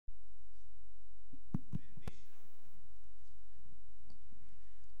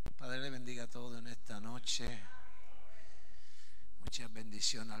bendiga a todos en esta noche. Muchas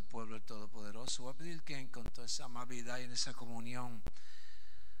bendiciones al pueblo del Todopoderoso. Voy a pedir que con toda esa amabilidad y en esa comunión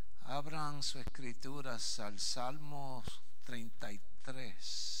abran sus escrituras al Salmo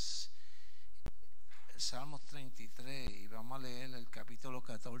 33. El Salmo 33, y vamos a leer el capítulo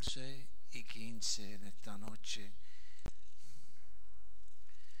 14 y 15 en esta noche.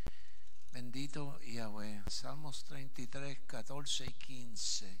 Bendito Yahweh. Salmos 33, 14 y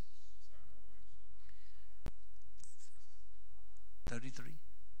 15. 33.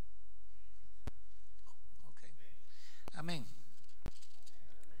 Okay. Amén.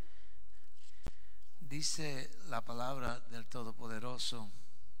 Dice la palabra del Todopoderoso.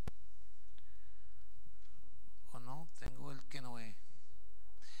 ¿O no? Tengo el que no es.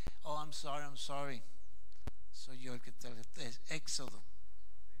 Oh, I'm sorry. Soy yo el que es Éxodo.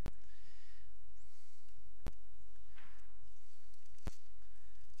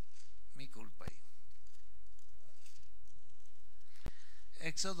 Mi culpa ahí.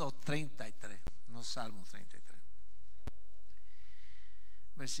 Éxodo 33, no Salmo 33.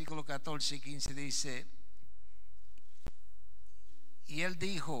 Versículo 14 y 15 dice: y él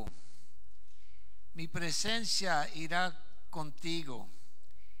dijo, mi presencia irá contigo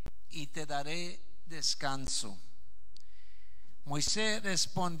y te daré descanso. Moisés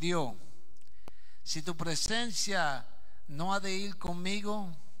respondió, si tu presencia no ha de ir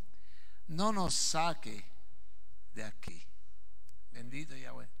conmigo, no nos saque de aquí. Bendito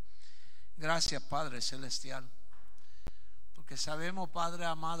Yahweh. Gracias, Padre Celestial, porque sabemos, Padre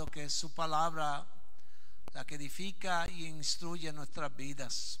amado, que es su palabra la que edifica y instruye nuestras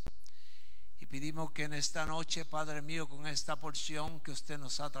vidas. Y pedimos que en esta noche, Padre mío, con esta porción que usted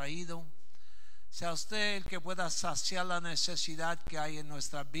nos ha traído, sea usted el que pueda saciar la necesidad que hay en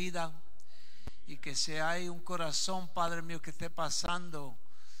nuestra vida, y que si hay un corazón, Padre mío, que esté pasando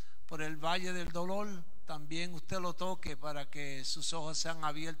por el valle del dolor, también usted lo toque para que sus ojos sean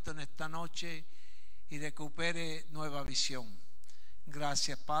abiertos en esta noche y recupere nueva visión.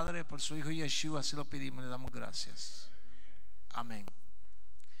 Gracias, Padre, por su Hijo Yeshua, así lo pedimos, le damos gracias. Amén.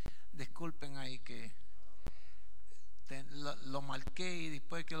 Disculpen ahí que lo marqué, y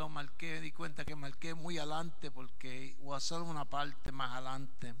después que lo marqué me di cuenta que marqué muy adelante, porque voy a hacer una parte más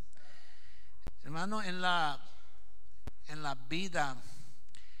adelante. Hermano, en la vida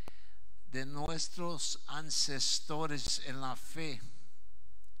de nuestros ancestores en la fe,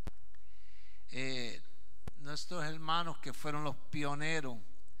 nuestros hermanos que fueron los pioneros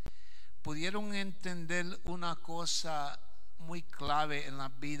pudieron entender una cosa muy clave en la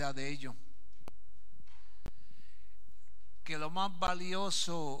vida de ellos, que lo más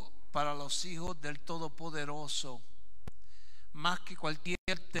valioso para los hijos del Todopoderoso, más que cualquier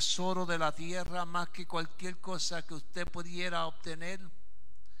tesoro de la tierra, más que cualquier cosa que usted pudiera obtener,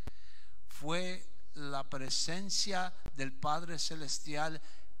 fue la presencia del Padre Celestial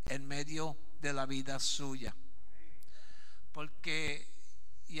en medio de la vida suya. Porque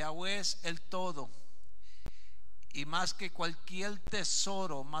Yahweh es el todo, y más que cualquier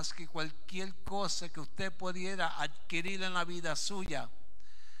tesoro, más que cualquier cosa que usted pudiera adquirir en la vida suya,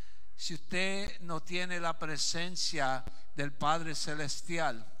 si usted no tiene la presencia del Padre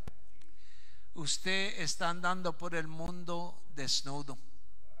Celestial, usted está andando por el mundo desnudo.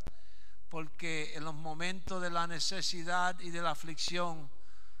 Porque en los momentos de la necesidad y de la aflicción,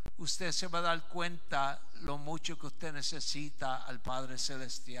 usted se va a dar cuenta lo mucho que usted necesita al Padre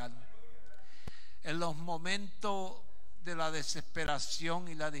Celestial. En los momentos de la desesperación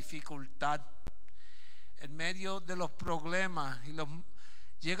y la dificultad, en medio de los problemas,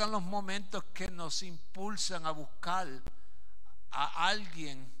 llegan los momentos que nos impulsan a buscar a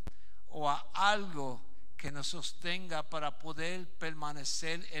alguien o a algo que nos sostenga para poder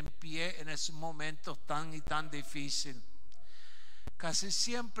permanecer en pie en esos momentos tan y tan difíciles. Casi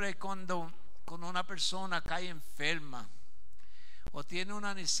siempre cuando una persona cae enferma, o tiene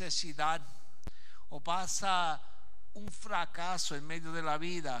una necesidad, o pasa un fracaso en medio de la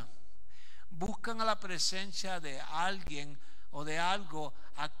vida, buscan a la presencia de alguien o de algo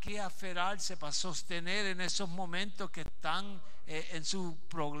a que aferrarse para sostener en esos momentos que están en su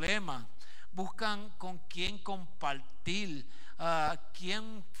problema. Buscan con quién compartir,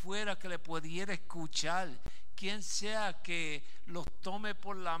 quien fuera que le pudiera escuchar, quien sea que los tome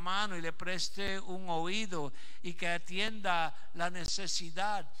por la mano y le preste un oído y que atienda la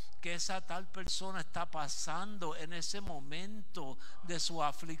necesidad que esa tal persona está pasando en ese momento de su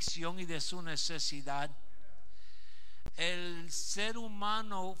aflicción y de su necesidad. El ser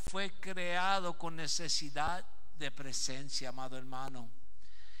humano fue creado con necesidad de presencia, amado hermano.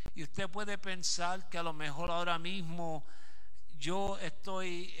 Y usted puede pensar que a lo mejor ahora mismo yo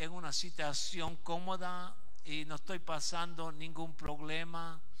estoy en una situación cómoda y no estoy pasando ningún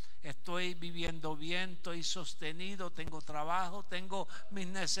problema. Estoy viviendo bien, estoy sostenido, tengo trabajo, tengo mis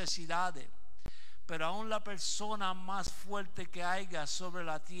necesidades. Pero aún la persona más fuerte que haya sobre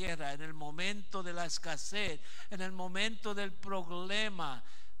la tierra, en el momento de la escasez, en el momento del problema,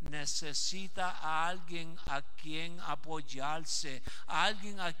 necesita a alguien a quien apoyarse, a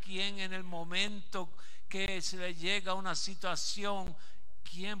alguien a quien en el momento que se le llega una situación,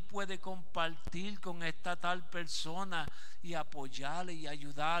 ¿quién puede compartir con esta tal persona y apoyarle y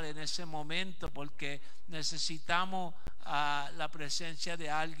ayudarle en ese momento? Porque necesitamos la presencia de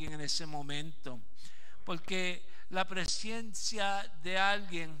alguien en ese momento. Porque la presencia de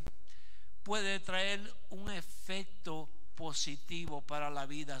alguien puede traer un efecto positivo para la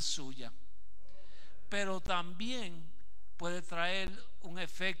vida suya, pero también puede traer un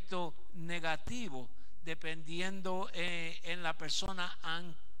efecto negativo dependiendo en la persona a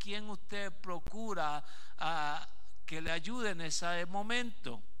quien usted procura que le ayude en ese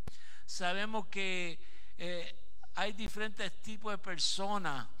momento. Sabemos que hay diferentes tipos de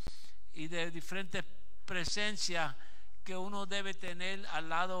personas y de diferentes presencias que uno debe tener al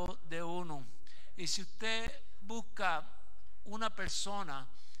lado de uno. Y si usted busca una persona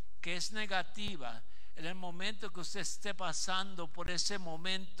que es negativa, en el momento que usted esté pasando por ese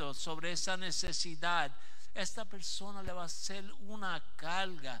momento, sobre esa necesidad, esta persona le va a ser una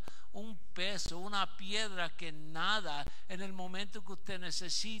carga, un peso, una piedra que nada en el momento que usted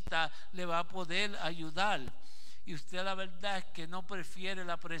necesita le va a poder ayudar. Y usted la verdad es que no prefiere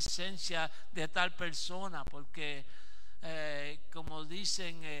la presencia de tal persona porque como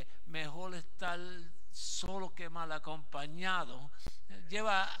dicen, mejor estar solo que mal acompañado.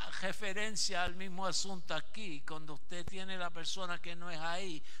 Lleva referencia al mismo asunto aquí. Cuando usted tiene la persona que no es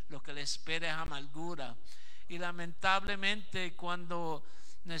ahí, lo que le espera es amargura. Y lamentablemente cuando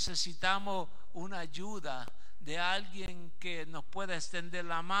necesitamos una ayuda de alguien que nos pueda extender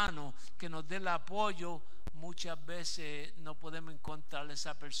la mano, que nos dé el apoyo, muchas veces no podemos encontrar a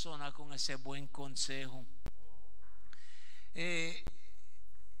esa persona con ese buen consejo. En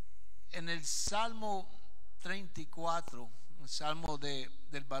el Salmo 34, el Salmo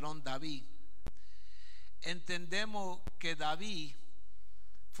del varón David, entendemos que David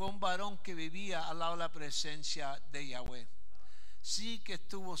fue un varón que vivía al lado de la presencia de Yahweh. Sí que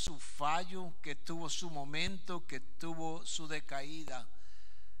tuvo su fallo, que tuvo su momento, que tuvo su decaída,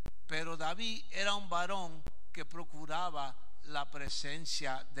 pero David era un varón que procuraba la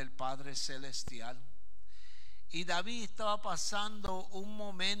presencia del Padre Celestial. Y David estaba pasando un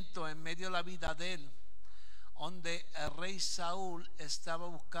momento en medio de la vida de él, donde el rey Saúl estaba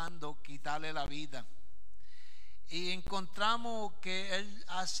buscando quitarle la vida. Y encontramos que él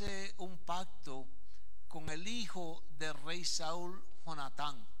hace un pacto con el hijo del rey Saúl,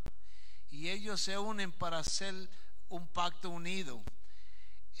 Jonatán. Y ellos se unen para hacer un pacto unido.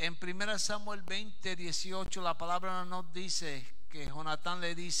 En 1 Samuel 20, 18, la palabra nos dice que Jonatán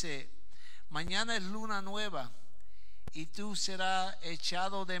le dice: mañana es luna nueva y tú serás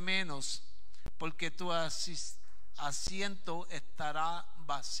echado de menos, porque tu asiento estará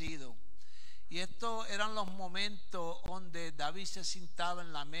vacío. Y estos eran los momentos donde David se sentaba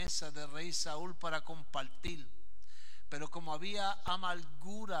en la mesa del rey Saúl para compartir. Pero como había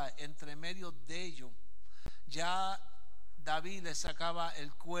amargura entre medio de ellos, ya David le sacaba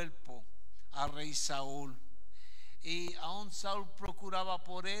el cuerpo al rey Saúl. Y aún Saúl procuraba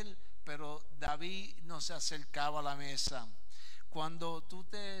por él, pero David no se acercaba a la mesa. Cuando tú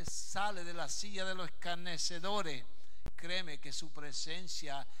te sales de la silla de los escarnecedores, créeme que su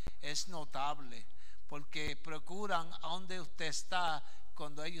presencia es notable, porque procuran a donde usted está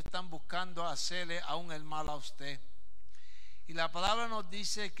cuando ellos están buscando hacerle aún el mal a usted. Y la palabra nos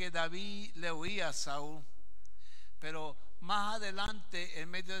dice que David le huía a Saúl, pero más adelante en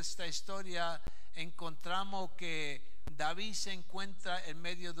medio de esta historia encontramos que David se encuentra en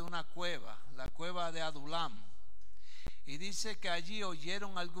medio de una cueva, la cueva de Adulam. Y dice que allí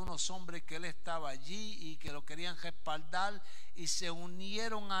oyeron algunos hombres que él estaba allí y que lo querían respaldar y se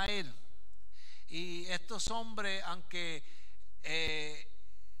unieron a él. Y estos hombres, aunque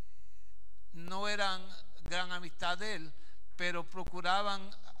no eran gran amistad de él, pero procuraban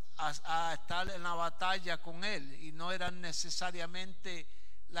a estar en la batalla con él y no eran necesariamente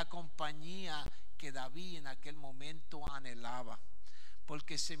la compañía que David en aquel momento anhelaba.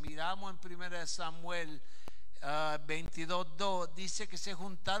 Porque si miramos en 1 Samuel 22:2 dice que se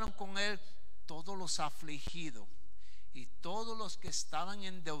juntaron con él todos los afligidos y todos los que estaban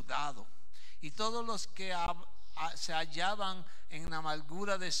endeudados y todos los que se hallaban en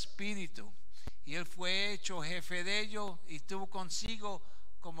amargura de espíritu, Y él fue hecho jefe de ellos y tuvo consigo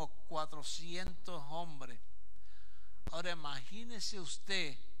como 400 hombres. Ahora imagínese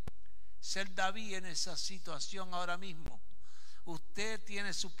usted ser David en esa situación ahora mismo. Usted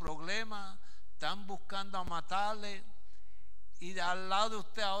tiene su problema, están buscando a matarle, y al lado de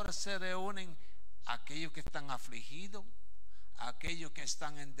usted ahora se reúnen aquellos que están afligidos, aquellos que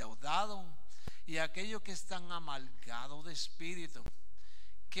están endeudados y aquellos que están amargados de espíritu.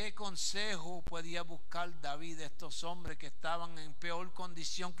 ¿Qué consejo podía buscar David de estos hombres que estaban en peor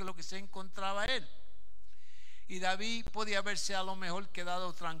condición que lo que se encontraba él? Y David podía haberse a lo mejor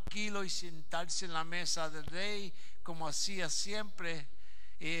quedado tranquilo y sentarse en la mesa del rey como hacía siempre,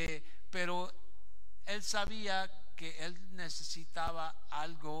 pero él sabía que él necesitaba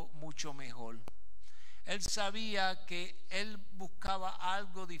algo mucho mejor. Él sabía que él buscaba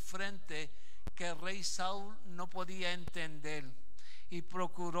algo diferente que el rey Saúl no podía entender, y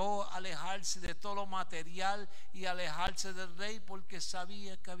procuró alejarse de todo lo material y alejarse del rey porque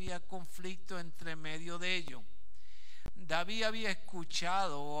sabía que había conflicto entre medio de ellos. David había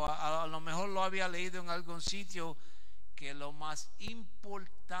escuchado, o a lo mejor lo había leído en algún sitio, que lo más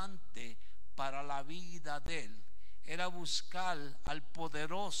importante para la vida de él era buscar al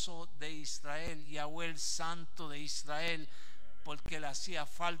poderoso de Israel, Yahweh el Santo de Israel, porque le hacía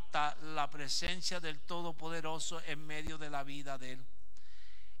falta la presencia del Todopoderoso en medio de la vida de él.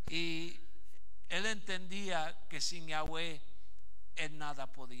 Y él entendía que sin Yahweh él nada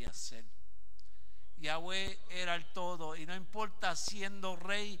podía hacer. Yahweh era el todo, y no importa siendo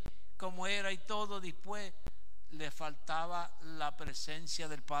rey como era y todo, después le faltaba la presencia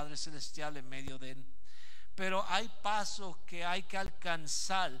del Padre Celestial en medio de él. Pero hay pasos que hay que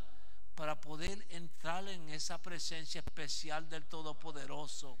alcanzar para poder entrar en esa presencia especial del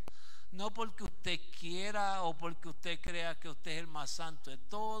Todopoderoso. No porque usted quiera o porque usted crea que usted es el más santo de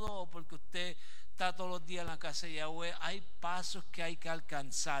todo, o porque usted está todos los días en la casa de Yahweh. Hay pasos que hay que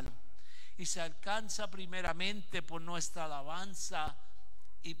alcanzar, y se alcanza primeramente por nuestra alabanza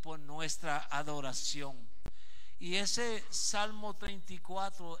y por nuestra adoración. Y ese Salmo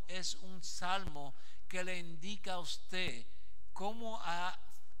 34 es un salmo que le indica a usted cómo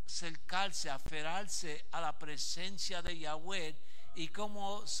acercarse, aferrarse a la presencia de Yahweh y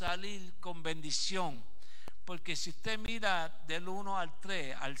cómo salir con bendición. Porque si usted mira del 1 al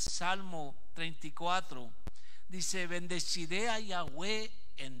 3 al Salmo 34, dice: bendeciré a Yahweh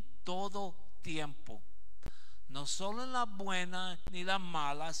en todo tiempo, no solo en las buenas ni las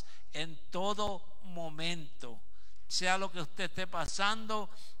malas, en todo momento. Sea lo que usted esté pasando,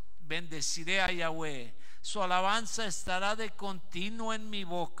 bendeciré a Yahweh. Su alabanza estará de continuo en mi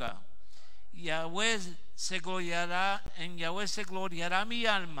boca. En Yahweh se gloriará mi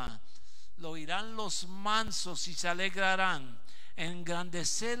alma. Lo oirán los mansos y se alegrarán.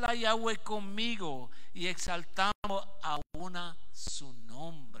 Engrandecer a Yahweh conmigo y exaltamos aún su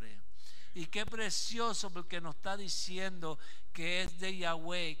nombre. Y qué precioso, porque nos está diciendo que es de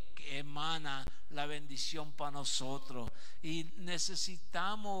Yahweh que emana la bendición para nosotros. Y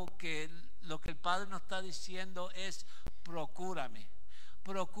necesitamos que lo que el Padre nos está diciendo es: procúrame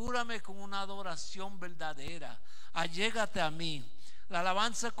con una adoración verdadera, allégate a mí. La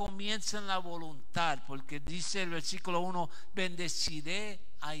alabanza comienza en la voluntad, porque dice el versículo 1: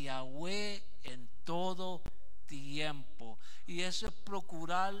 bendeciré a Yahweh en todo tiempo. Y eso es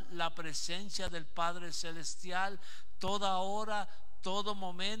procurar la presencia del Padre Celestial toda hora, todo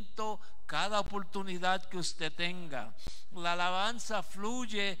momento, cada oportunidad que usted tenga. La alabanza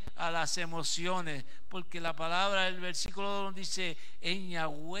fluye a las emociones, porque la palabra del versículo 2 dice: en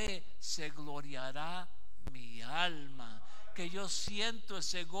Yahweh se gloriará mi alma. Que yo siento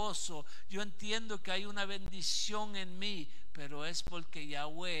ese gozo, yo entiendo que hay una bendición en mí, pero es porque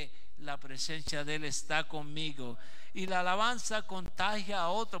Yahweh, la presencia de Él está conmigo. Y la alabanza contagia a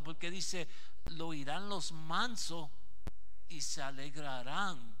otro, porque dice: lo oirán los mansos y se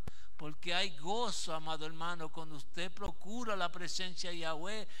alegrarán. Porque hay gozo, amado hermano, cuando usted procura la presencia de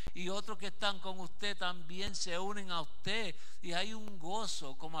Yahweh, y otros que están con usted también se unen a usted, y hay un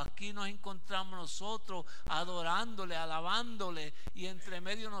gozo, como aquí nos encontramos nosotros adorándole, alabándole, y entre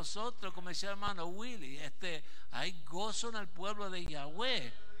medio de nosotros, como decía el hermano Willy, hay gozo en el pueblo de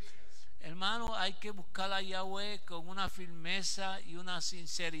Yahweh. Hermano, hay que buscar a Yahweh con una firmeza y una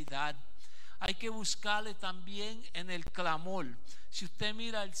sinceridad. Hay que buscarle también en el clamor. Si usted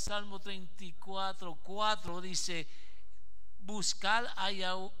mira el Salmo 34:4, dice: busqué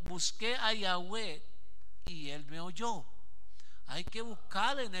a Yahweh y Él me oyó. Hay que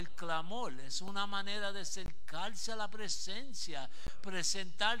buscarle en el clamor. Es una manera de acercarse a la presencia,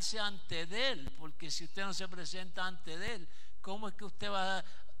 presentarse ante Él. Porque si usted no se presenta ante Él, ¿cómo es que usted va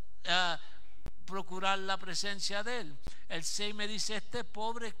a procurar la presencia de Él. El 6 me dice, este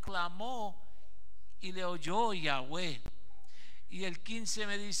pobre clamó y le oyó Yahweh. Y el 15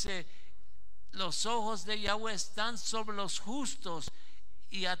 me dice, los ojos de Yahweh están sobre los justos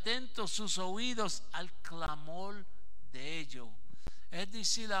y atentos sus oídos al clamor de ellos. Es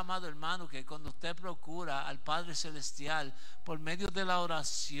decir, amado hermano, que cuando usted procura al Padre Celestial por medio de la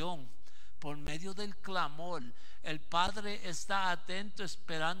oración, por medio del clamor, el Padre está atento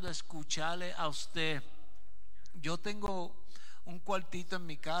esperando escucharle a usted. Yo tengo un cuartito en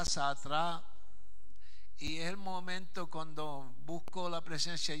mi casa atrás y es el momento cuando busco la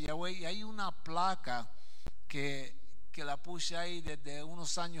presencia de Yahweh y hay una placa que la puse ahí desde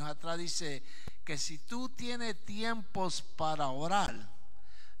unos años atrás. Dice que si tú tienes tiempos para orar,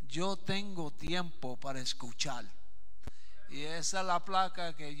 yo tengo tiempo para escuchar. Y esa es la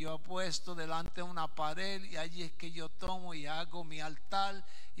placa que yo he puesto delante de una pared, y allí es que yo tomo y hago mi altar,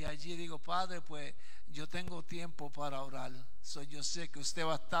 y allí digo, Padre, pues yo tengo tiempo para orar. Yo sé que usted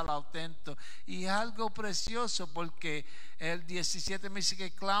va a estar atento, y es algo precioso porque el 17 me dice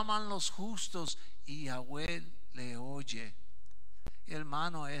que claman los justos y Yahweh le oye.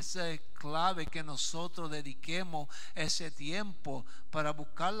 Hermano, esa es clave, que nosotros dediquemos ese tiempo para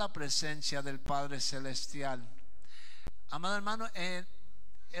buscar la presencia del Padre Celestial. Amado hermano, en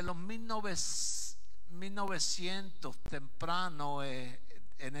los 1900 temprano,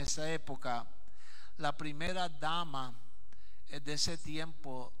 en esa época, la primera dama de ese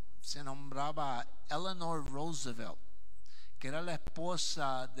tiempo se nombraba Eleanor Roosevelt, que era la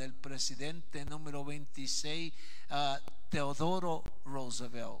esposa del presidente número 26, Teodoro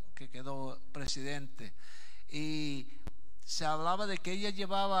Roosevelt, que quedó presidente. Y se hablaba de que ella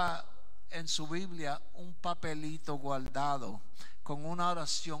llevaba en su Biblia un papelito guardado con una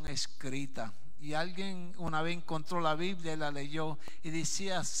oración escrita, y alguien una vez encontró la Biblia y la leyó, y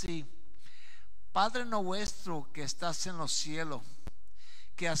decía así: Padre nuestro que estás en los cielos,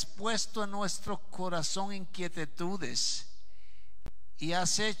 que has puesto en nuestro corazón inquietudes y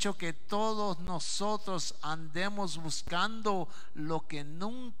has hecho que todos nosotros andemos buscando lo que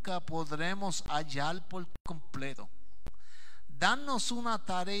nunca podremos hallar por completo. Danos unas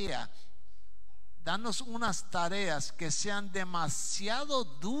tareas que sean demasiado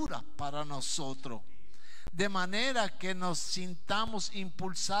duras para nosotros, de manera que nos sintamos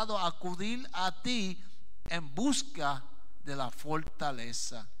impulsados a acudir a ti en busca de la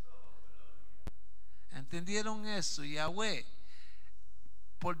fortaleza. ¿Entendieron eso? Yahweh,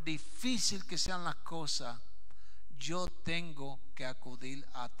 por difícil que sean las cosas, yo tengo que acudir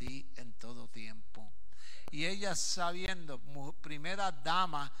a ti en todo tiempo. Y ella, sabiendo, primera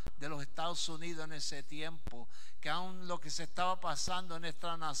dama de los Estados Unidos en ese tiempo, que aún lo que se estaba pasando en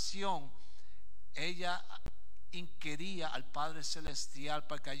nuestra nación, ella inquiría al Padre Celestial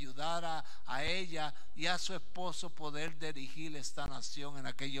para que ayudara a ella y a su esposo poder dirigir esta nación en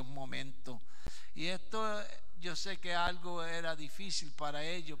aquellos momentos. Y esto, yo sé que algo era difícil para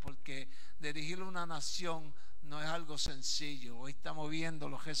ellos, porque dirigir una nación no es algo sencillo. Hoy estamos viendo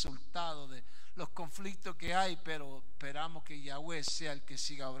los resultados de los conflictos que hay, pero esperamos que Yahweh sea el que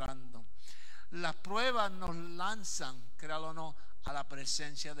siga obrando. Las pruebas nos lanzan, créalo o no, a la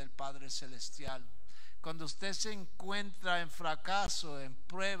presencia del Padre Celestial. Cuando usted se encuentra en fracaso, en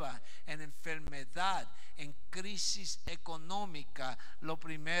prueba, en enfermedad, en crisis económica, lo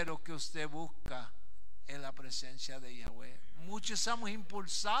primero que usted busca es la presencia de Yahweh. Muchos somos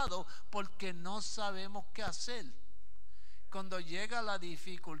impulsados porque no sabemos qué hacer. Cuando llega la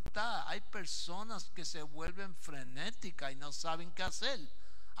dificultad, hay personas que se vuelven frenéticas y no saben qué hacer.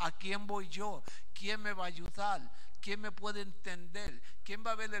 ¿A quién voy yo? ¿Quién me va a ayudar? ¿Quién me puede entender? ¿Quién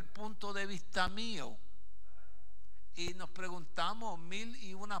va a ver el punto de vista mío? Y nos preguntamos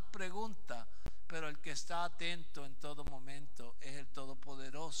 1001 preguntas, pero el que está atento en todo momento es el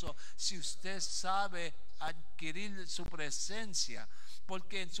Todopoderoso. Si usted sabe adquirir su presencia,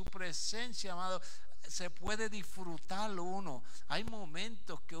 porque en su presencia, amado, se puede disfrutar uno. Hay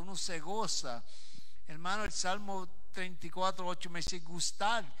momentos que uno se goza. Hermano, el Salmo 34:8 me dice: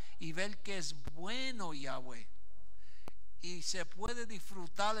 gustar y ver que es bueno Yahweh. Y se puede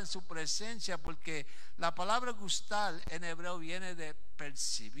disfrutar en su presencia, porque la palabra gustar en hebreo viene de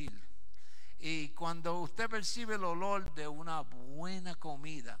percibir. Y cuando usted percibe el olor de una buena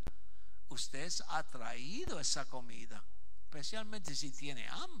comida, usted es atraído a esa comida, especialmente si tiene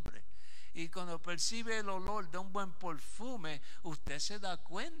hambre. Y cuando percibe el olor de un buen perfume, usted se da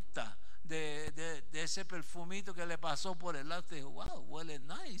cuenta de ese perfumito que le pasó por el lado. Dice: wow, huele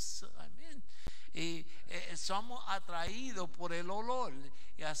nice. Amén. Y somos atraídos por el olor.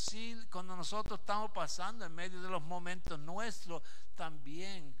 Y así, cuando nosotros estamos pasando en medio de los momentos nuestros,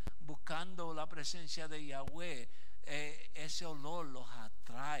 también buscando la presencia de Yahweh, ese olor los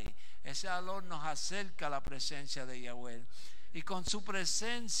atrae, ese olor nos acerca a la presencia de Yahweh. Y con su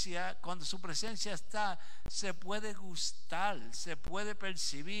presencia, cuando su presencia está, se puede gustar, se puede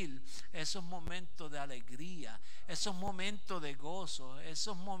percibir esos momentos de alegría, esos momentos de gozo,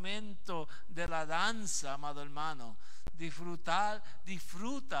 esos momentos de la danza, amado hermano. Disfruta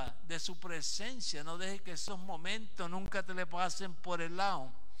de su presencia, no deje que esos momentos nunca te le pasen por el lado.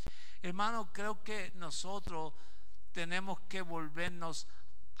 Hermano, creo que nosotros tenemos que volvernos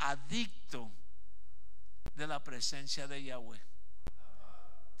adictos de la presencia de Yahweh.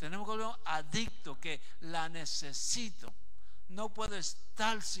 Tenemos que volvernos adictos, que la necesito, no puedo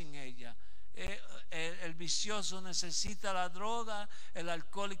estar sin ella. El vicioso necesita la droga, el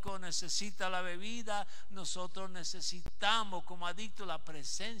alcohólico necesita la bebida. Nosotros necesitamos como adictos la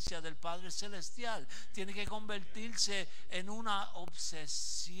presencia del Padre Celestial. Tiene que convertirse en una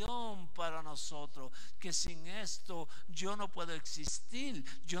obsesión para nosotros, que sin esto yo no puedo existir,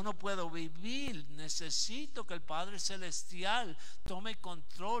 yo no puedo vivir. Necesito que el Padre Celestial tome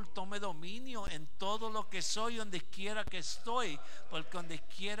control, tome dominio en todo lo que soy, donde quiera que estoy, porque donde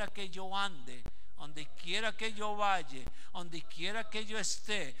quiera que yo ande, donde quiera que yo vaya, donde quiera que yo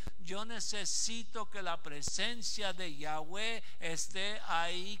esté, yo necesito que la presencia de Yahweh esté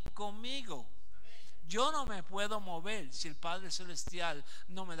ahí conmigo. Yo no me puedo mover si el Padre Celestial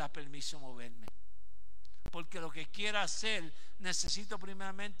no me da permiso moverme, porque lo que quiera hacer necesito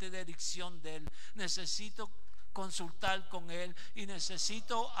primeramente dirección de Él, necesito consultar con Él y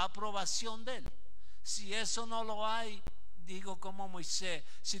necesito aprobación de Él. Si eso no lo hay, digo como Moisés: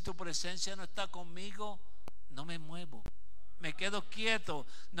 si tu presencia no está conmigo, no me muevo, me quedo quieto.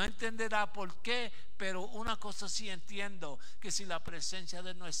 No entenderá por qué, pero una cosa sí entiendo, que si la presencia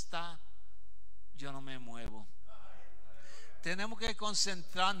de Él no está, yo no me muevo. Tenemos que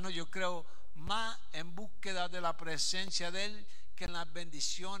concentrarnos, yo creo, más en búsqueda de la presencia de Él que en las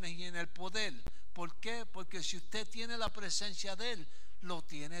bendiciones y en el poder. ¿Por qué? Porque si usted tiene la presencia de Él, lo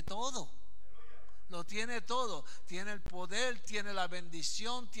tiene todo. Lo tiene todo. Tiene el poder, tiene la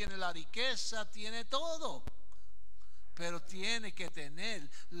bendición, tiene la riqueza, tiene todo. Pero tiene que tener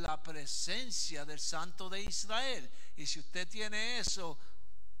la presencia del Santo de Israel. Y si usted tiene eso,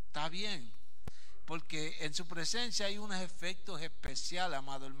 está bien, porque en su presencia hay unos efectos especiales,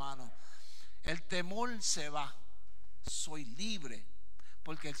 amado hermano. El temor se va. Soy libre,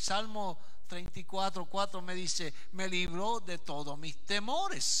 porque el Salmo 34:4 me dice: me libró de todos mis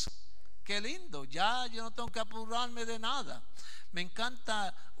temores. Qué lindo, ya yo no tengo que apurarme de nada. Me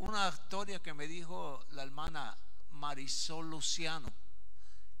encanta una historia que me dijo la hermana Marisol Luciano,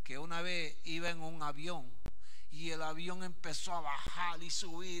 que una vez iba en un avión y el avión empezó a bajar y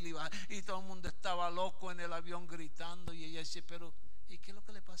subir y todo el mundo estaba loco en el avión gritando, y ella dice: pero ¿y qué es lo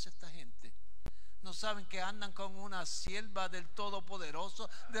que le pasa a esta gente? ¿No saben que andan con una sierva del Todopoderoso,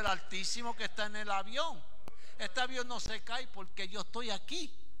 del Altísimo, que está en el avión? Este avión no se cae porque yo estoy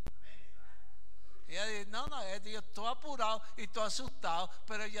aquí. Ella dice: no, yo estoy apurado y estoy asustado.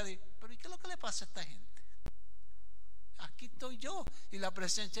 Pero ella dice: pero ¿y qué es lo que le pasa a esta gente? Aquí estoy yo y la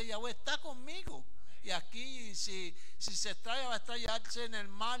presencia de Yahweh está conmigo. Y aquí si se estrella, va a estrellarse en el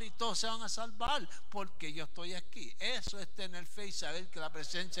mar y todos se van a salvar, porque yo estoy aquí. Eso es tener fe y saber que la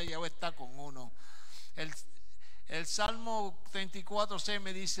presencia de Yahweh está con uno. El Salmo 34:6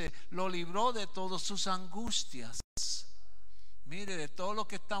 me dice: lo libró de todas sus angustias. Mire, de todo lo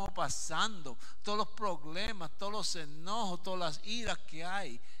que estamos pasando, todos los problemas, todos los enojos, todas las iras que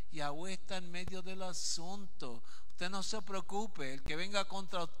hay, Yahweh está en medio del asunto. Usted no se preocupe, el que venga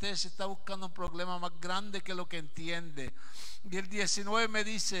contra usted se está buscando un problema más grande que lo que entiende. Y el 19 me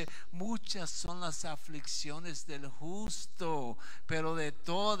dice: muchas son las aflicciones del justo, pero de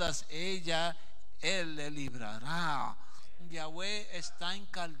todas ellas Él le librará. Yahweh está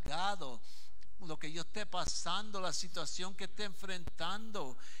encargado. Lo que yo esté pasando, la situación que esté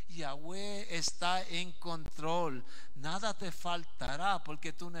enfrentando, Yahweh está en control. Nada te faltará,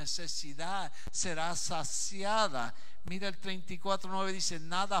 porque tu necesidad será saciada. Mira el 34:9 dice: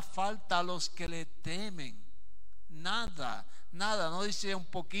 nada falta a los que le temen. Nada, no dice un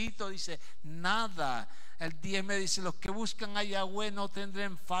poquito, dice nada. El 10 me dice: los que buscan a Yahweh no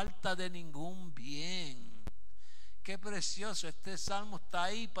tendrán falta de ningún bien. Qué precioso, este salmo está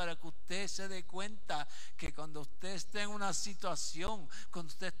ahí para que usted se dé cuenta que cuando usted esté en una situación,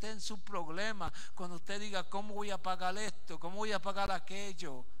 cuando usted esté en su problema, cuando usted diga: ¿cómo voy a pagar esto? ¿Cómo voy a pagar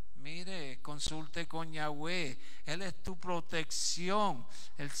aquello? Mire, consulte con Yahweh, Él es tu protección.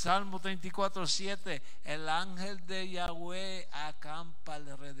 El Salmo 34:7: el ángel de Yahweh acampa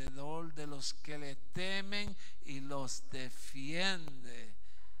alrededor de los que le temen y los defiende.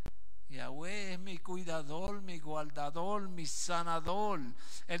 cuidador, mi guardador, mi sanador.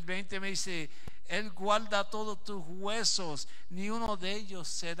 El 20 me dice, Él guarda todos tus huesos, ni uno de ellos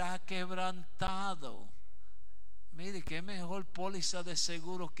será quebrantado. Mire, qué mejor póliza de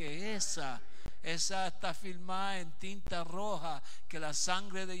seguro que esa. Esa está firmada en tinta roja, que la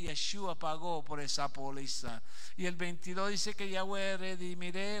sangre de Yeshua pagó por esa póliza. Y el 22 dice que Yahweh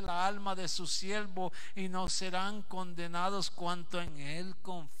redimiré la alma de su siervo y no serán condenados cuanto en Él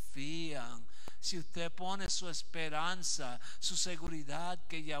confían. Si usted pone su esperanza, su seguridad,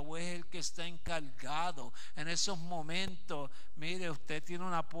 que Yahweh es el que está encargado en esos momentos, mire, usted tiene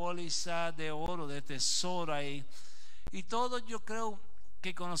una póliza de oro, de tesoro ahí. Y todos, yo creo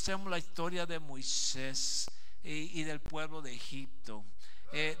que conocemos la historia de Moisés y del pueblo de Egipto,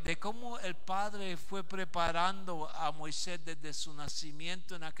 de cómo el Padre fue preparando a Moisés desde su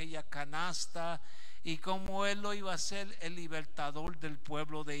nacimiento en aquella canasta, y cómo él lo iba a ser el libertador del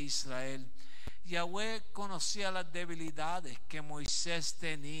pueblo de Israel. Yahweh conocía las debilidades que Moisés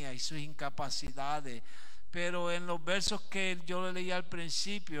tenía y sus incapacidades, pero en los versos que yo le leí al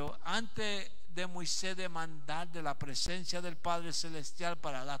principio, antes de Moisés demandar de la presencia del Padre Celestial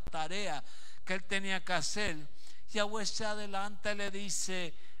para las tareas que él tenía que hacer, Yahweh se adelanta y le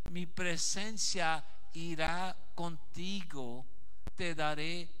dice: mi presencia irá contigo, te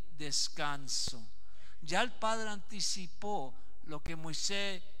daré descanso. Ya el Padre anticipó lo que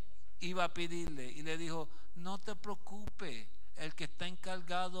Moisés iba a pedirle y le dijo: no te preocupes, el que está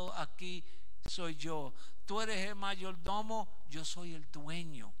encargado aquí soy yo. Tú eres el mayordomo, yo soy el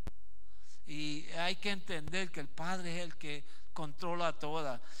dueño. Y hay que entender que el Padre es el que controla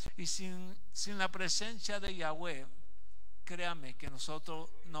toda. Y sin la presencia de Yahweh, créame que nosotros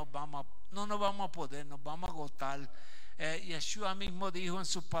no nos vamos a poder, nos vamos a agotar. Yeshua mismo dijo en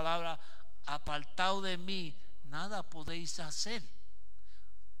sus palabras: apartado de mí, nada podéis hacer.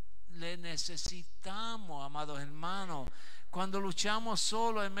 Le necesitamos, amados hermanos. Cuando luchamos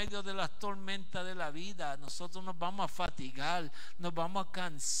solo en medio de las tormentas de la vida, nosotros nos vamos a fatigar, nos vamos a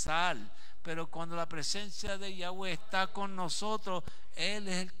cansar. Pero cuando la presencia de Yahweh está con nosotros, Él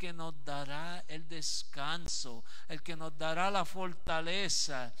es el que nos dará el descanso, el que nos dará la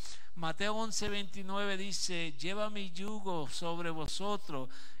fortaleza. Mateo 11:29 dice: lleva mi yugo sobre vosotros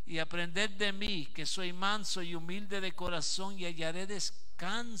y aprended de mí, que soy manso y humilde de corazón, y hallaré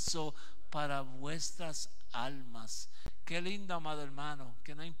descanso para vuestras almas. Qué lindo, amado hermano,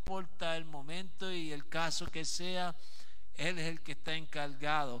 que no importa el momento y el caso que sea, Él es el que está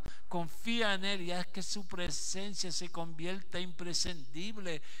encargado. Confía en Él y haz que su presencia se convierta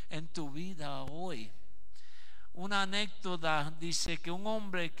imprescindible en tu vida hoy. Una anécdota dice que un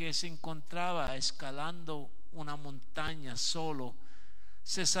hombre que se encontraba escalando una montaña solo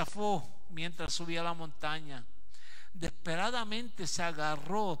se zafó mientras subía la montaña. Desesperadamente se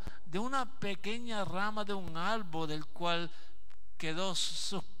agarró de una pequeña rama de un árbol del cual quedó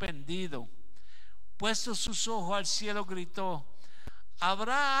suspendido. Puesto sus ojos al cielo, gritó: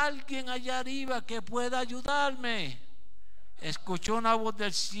 ¿habrá alguien allá arriba que pueda ayudarme? Escuchó una voz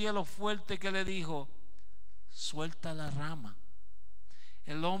del cielo fuerte que le dijo: suelta la rama.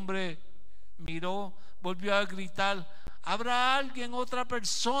 El hombre miró, volvió a gritar: ¿habrá alguien, otra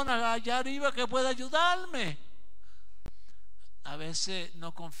persona allá arriba que pueda ayudarme? A veces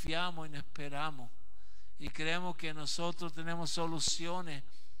no confiamos y no esperamos y creemos que nosotros tenemos soluciones,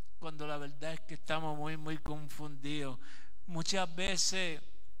 cuando la verdad es que estamos muy confundidos. Muchas veces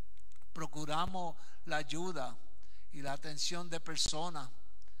procuramos la ayuda y la atención de personas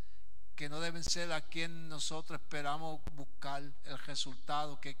que no deben ser a quien nosotros esperamos buscar el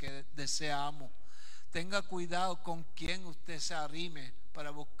resultado que deseamos. Tenga cuidado con quien usted se arrime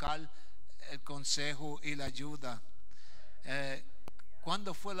para buscar el consejo y la ayuda.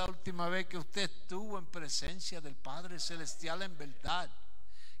 ¿Cuándo fue la última vez que usted estuvo en presencia del Padre Celestial en verdad?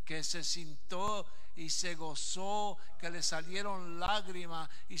 Que se sintió y se gozó, que le salieron lágrimas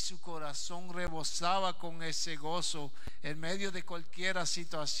y su corazón rebosaba con ese gozo en medio de cualquier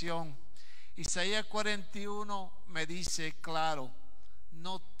situación. Isaías 41 me dice claro: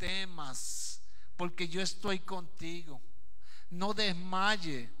 no temas, porque yo estoy contigo. No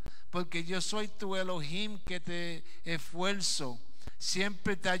desmayes, porque yo soy tu Elohim, que te esfuerzo.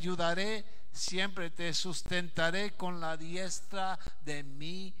 Siempre te ayudaré, siempre te sustentaré con la diestra de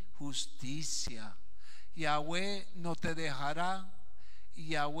mi justicia. Yahweh no te dejará,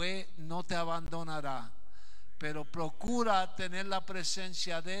 Yahweh no te abandonará, pero procura tener la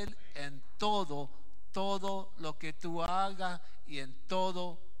presencia de Él en todo lo que tú hagas y en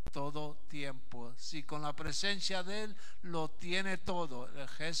todo tiempo. Si con la presencia de Él lo tiene todo, el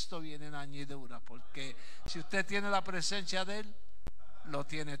resto viene en añadidura, porque si usted tiene la presencia de Él, lo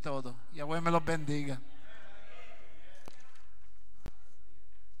tiene todo. Yahweh me los bendiga.